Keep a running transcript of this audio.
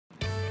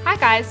Hi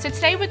guys, so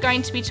today we're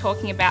going to be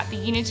talking about the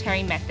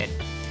unitary method.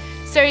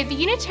 So the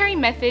unitary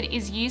method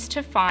is used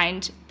to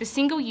find the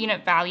single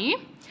unit value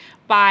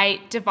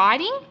by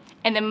dividing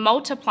and then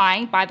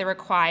multiplying by the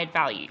required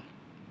value.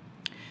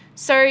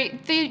 So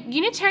the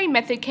unitary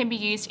method can be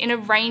used in a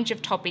range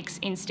of topics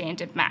in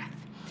standard math,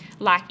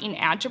 like in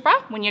algebra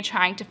when you're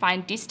trying to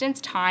find distance,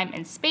 time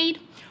and speed,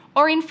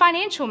 or in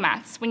financial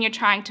maths when you're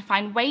trying to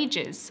find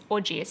wages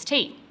or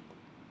GST.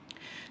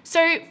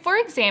 So for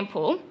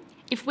example,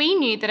 if we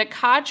knew that a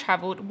car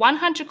travelled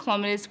 100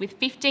 kilometres with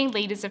 15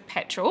 litres of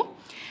petrol,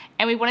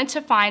 and we wanted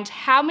to find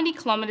how many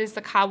kilometres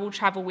the car will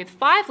travel with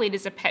 5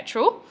 litres of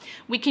petrol,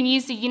 we can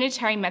use the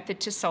unitary method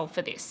to solve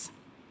for this.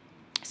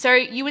 So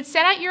you would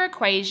set out your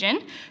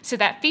equation so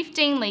that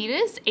 15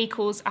 litres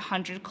equals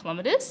 100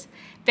 kilometres.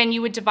 Then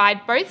you would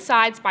divide both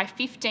sides by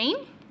 15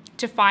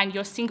 to find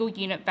your single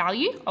unit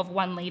value of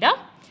 1 litre.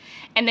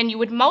 And then you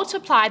would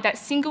multiply that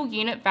single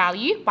unit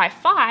value by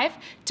 5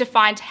 to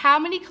find how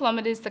many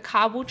kilometres the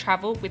car will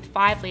travel with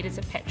 5 litres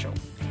of petrol.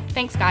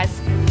 Thanks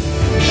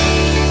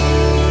guys.